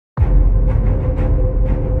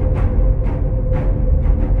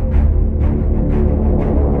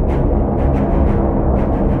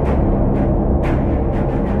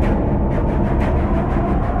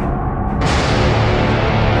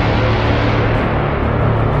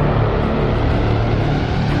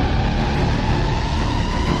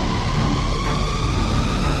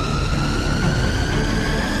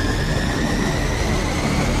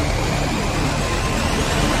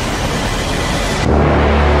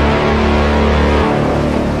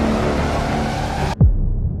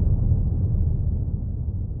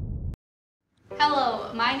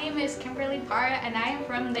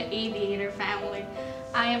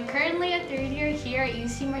am currently a third year here at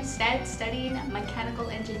UC Merced studying mechanical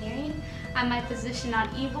engineering, and my position on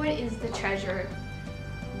e-board is the treasurer.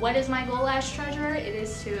 What is my goal as treasurer? It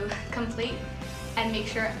is to complete and make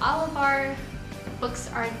sure all of our books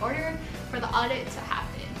are in order for the audit to happen.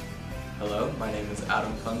 Hello, my name is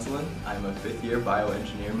Adam Kunzelin. I'm a 5th year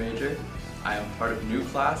bioengineer major. I am part of new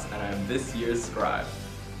class and I am this year's scribe.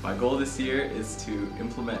 My goal this year is to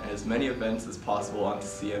implement as many events as possible onto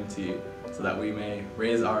CMT so that we may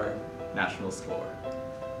raise our national score.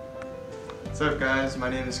 What's up guys, my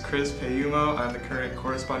name is Chris Payumo. I'm the current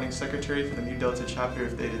corresponding secretary for the Nu Delta chapter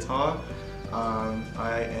of Theta.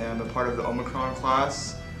 I am a part of the Omicron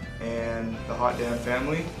class and the Hot Damn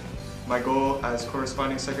family. My goal as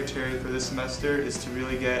corresponding secretary for this semester is to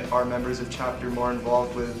really get our members of chapter more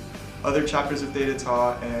involved with other chapters of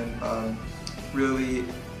Theta and really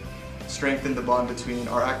strengthen the bond between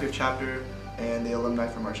our active chapter and the alumni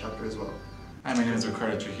from our chapter as well. Hi, my name is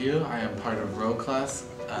Ricardo Trujillo. I am part of row class,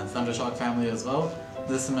 Thundershock family as well.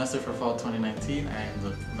 This semester for fall 2019, I am the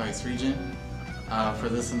vice regent. For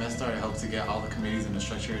this semester, I hope to get all the committees in a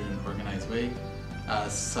structured and organized way,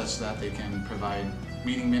 such that they can provide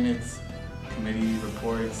meeting minutes, committee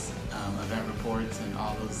reports, event reports, and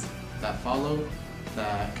all those that follow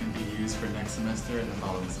that can be used for next semester and the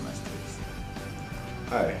following semesters.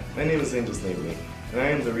 Hi, my name is Angel Snavely, and I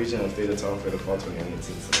am the regent of Theta for the fall 2019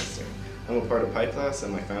 semester. I'm a part of Pi class,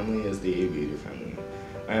 and my family is the aviator family.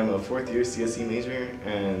 I am a 4th year CSE major,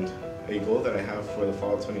 and a goal that I have for the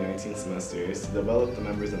fall 2019 semester is to develop the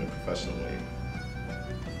members in a professional way.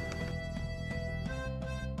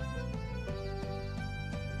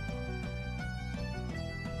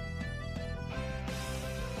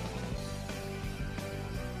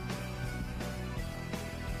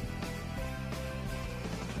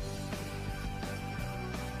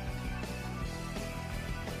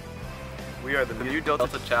 We are the Nu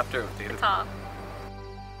Delta chapter of Theta.